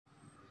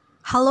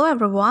Hello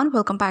everyone,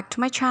 welcome back to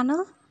my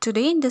channel.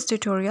 Today in this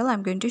tutorial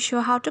I'm going to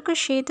show how to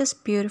crochet this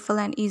beautiful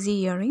and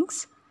easy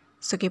earrings.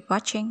 So keep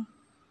watching.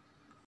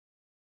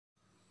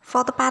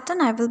 For the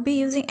pattern I will be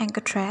using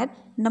anchor thread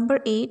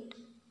number 8,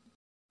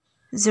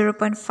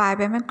 0.5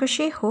 mm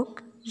crochet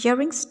hook,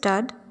 earring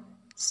stud,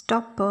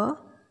 stopper,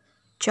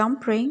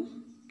 jump ring,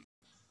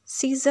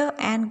 scissor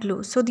and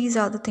glue. So these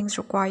are the things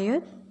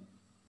required.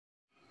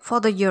 For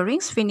the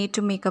earrings we need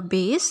to make a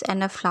base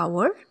and a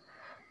flower.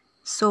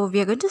 So we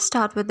are going to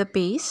start with the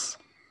base.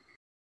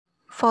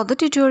 For the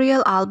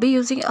tutorial, I'll be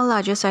using a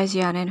larger size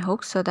yarn and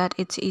hook so that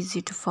it's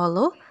easy to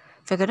follow.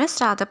 We're going to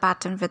start the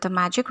pattern with a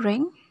magic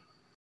ring.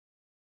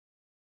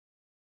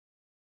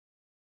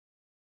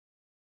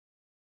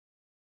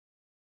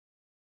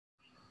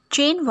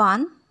 Chain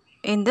 1.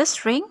 In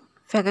this ring,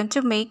 we're going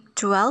to make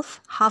 12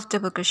 half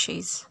double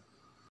crochets.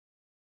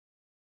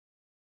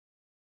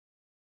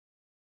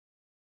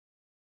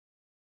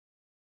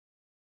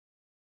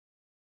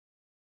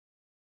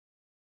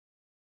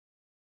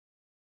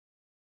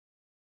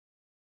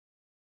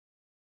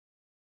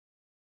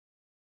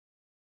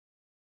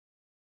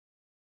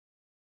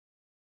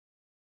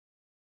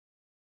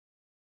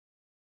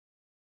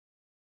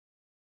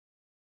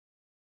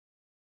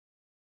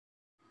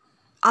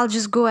 I'll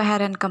just go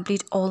ahead and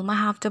complete all my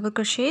half double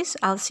crochets.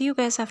 I'll see you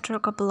guys after a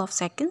couple of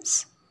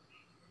seconds.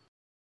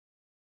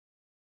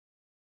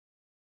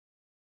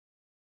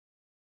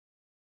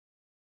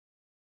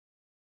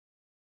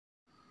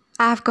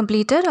 I have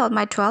completed all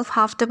my 12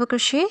 half double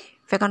crochet.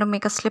 We're going to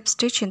make a slip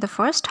stitch in the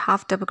first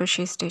half double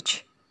crochet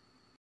stitch.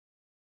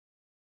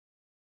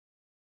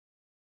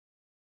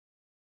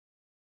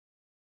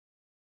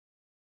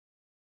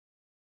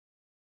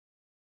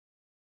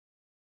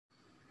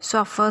 So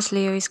our first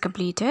layer is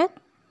completed.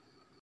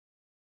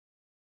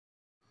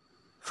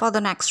 For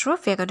the next row,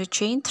 we are going to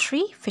chain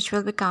 3, which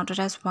will be counted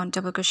as 1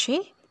 double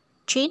crochet.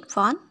 Chain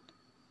 1.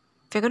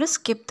 We're going to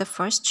skip the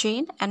first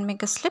chain and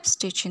make a slip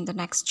stitch in the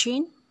next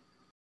chain.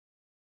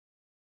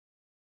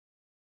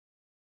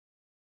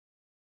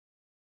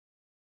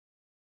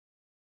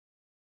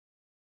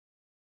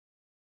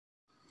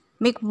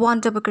 Make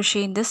 1 double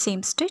crochet in the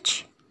same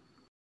stitch.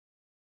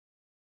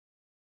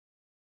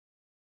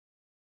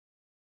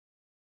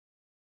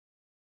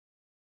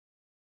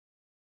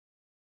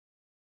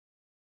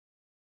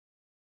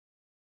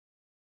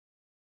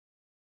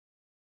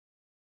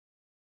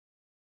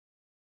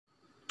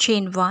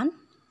 Chain 1.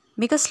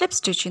 Make a slip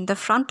stitch in the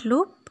front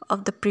loop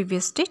of the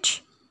previous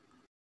stitch.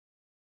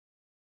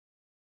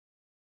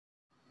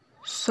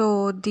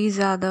 So these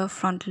are the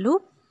front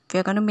loop. We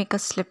are going to make a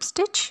slip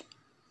stitch.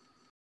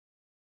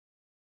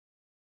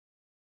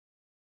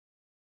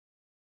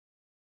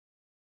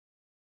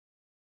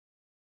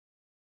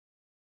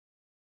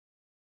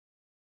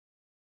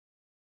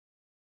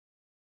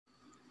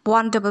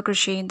 One double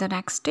crochet in the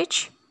next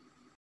stitch.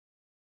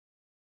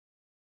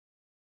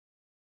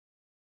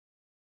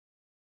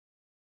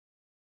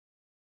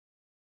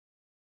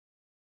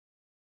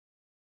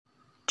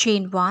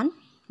 Chain 1.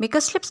 Make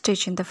a slip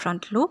stitch in the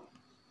front loop.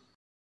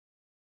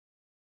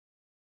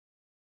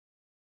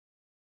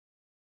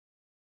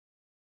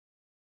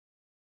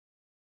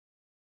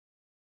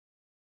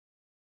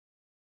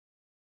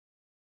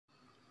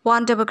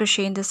 One double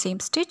crochet in the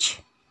same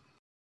stitch.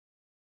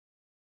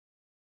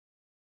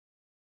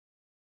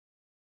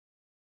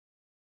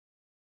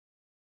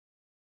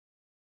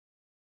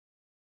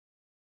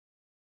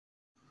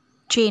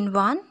 Chain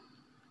 1.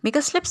 Make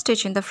a slip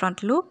stitch in the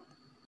front loop.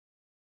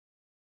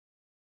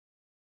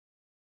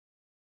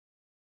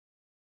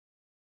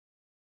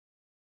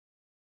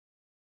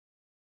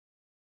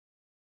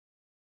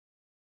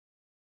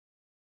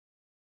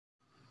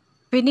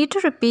 We need to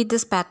repeat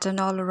this pattern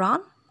all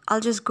around.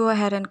 I'll just go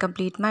ahead and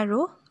complete my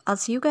row. I'll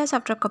see you guys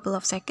after a couple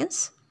of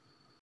seconds.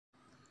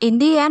 In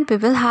the end, we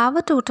will have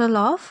a total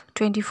of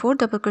 24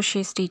 double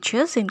crochet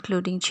stitches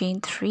including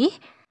chain 3.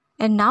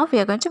 And now we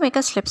are going to make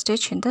a slip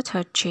stitch in the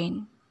third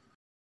chain.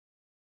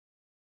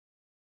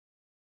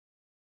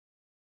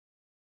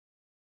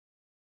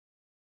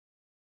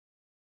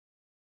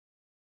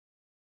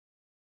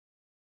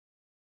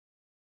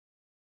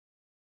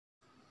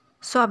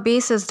 So our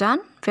base is done.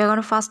 We are going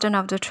to fasten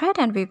off the thread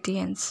and weave the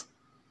ends.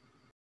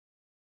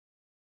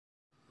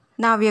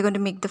 Now we are going to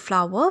make the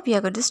flower. We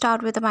are going to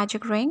start with a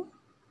magic ring.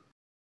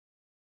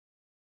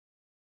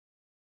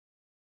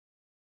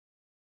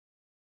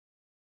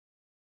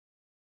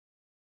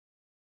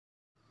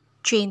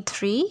 Chain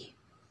 3.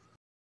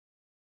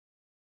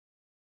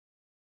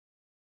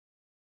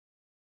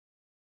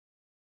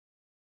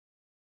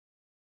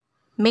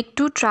 Make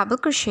 2 treble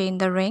crochet in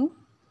the ring.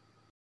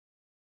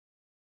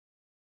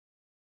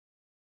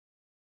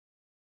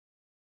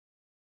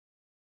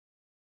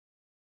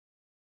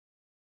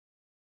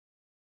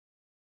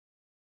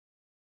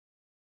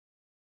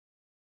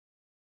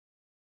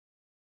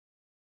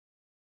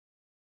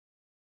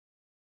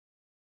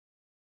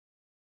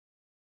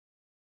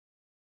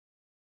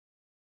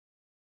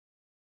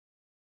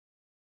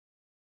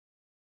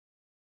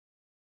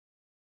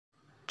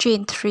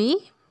 Chain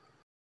 3.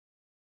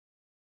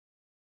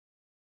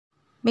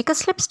 Make a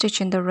slip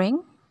stitch in the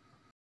ring.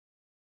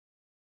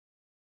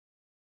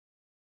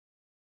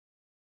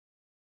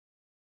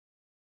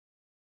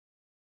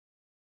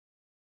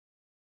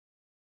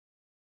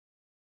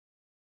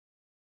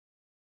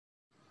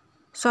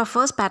 So our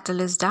first petal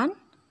is done.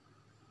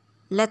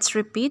 Let's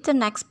repeat the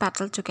next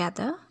petal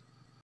together.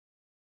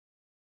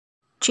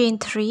 Chain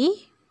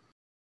 3.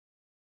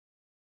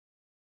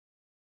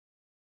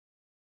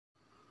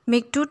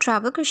 Make 2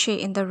 treble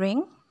crochet in the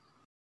ring.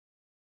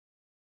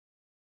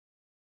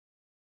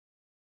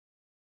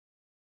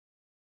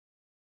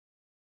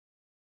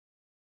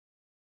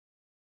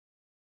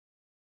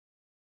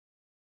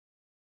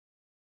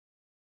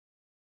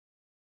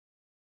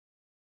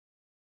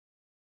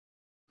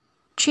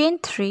 Chain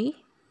 3.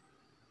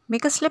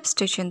 Make a slip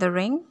stitch in the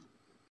ring.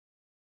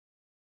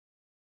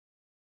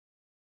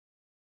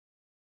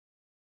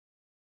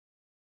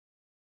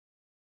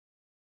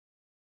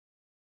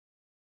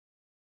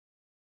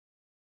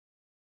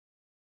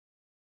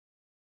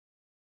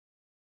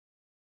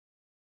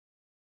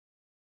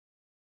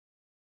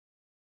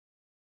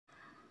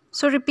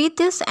 So repeat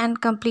this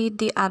and complete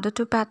the other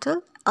 2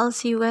 petals. I'll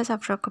see you guys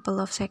after a couple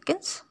of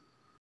seconds.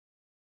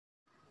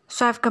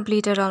 So I've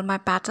completed all my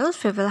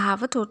petals. We will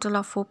have a total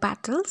of 4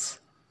 petals.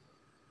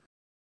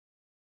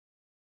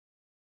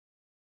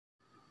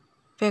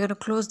 We're going to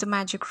close the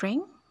magic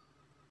ring.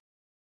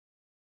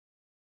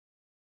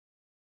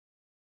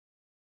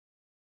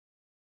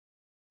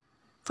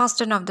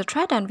 Fasten off the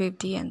thread and weave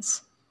the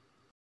ends.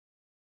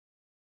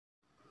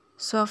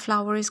 So our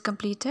flower is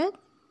completed.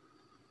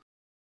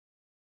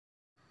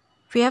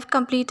 We have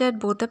completed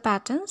both the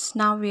patterns.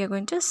 Now we are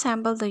going to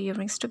assemble the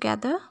earrings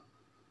together.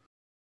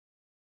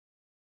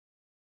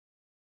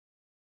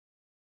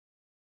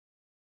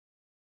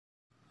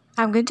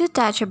 I'm going to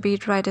attach a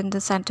bead right in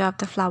the center of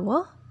the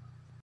flower.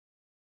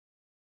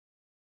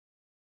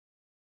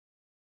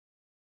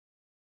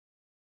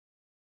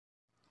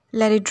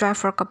 Let it dry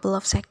for a couple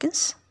of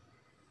seconds.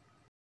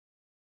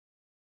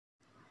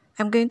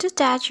 I'm going to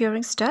attach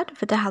earring stud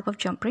with the help of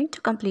jump ring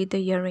to complete the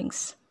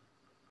earrings.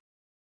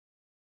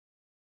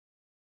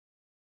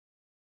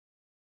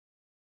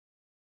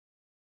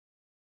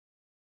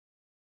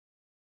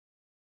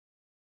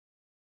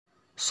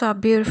 So our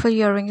beautiful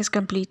earring is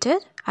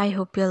completed. I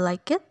hope you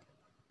like it.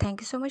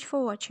 Thank you so much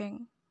for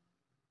watching.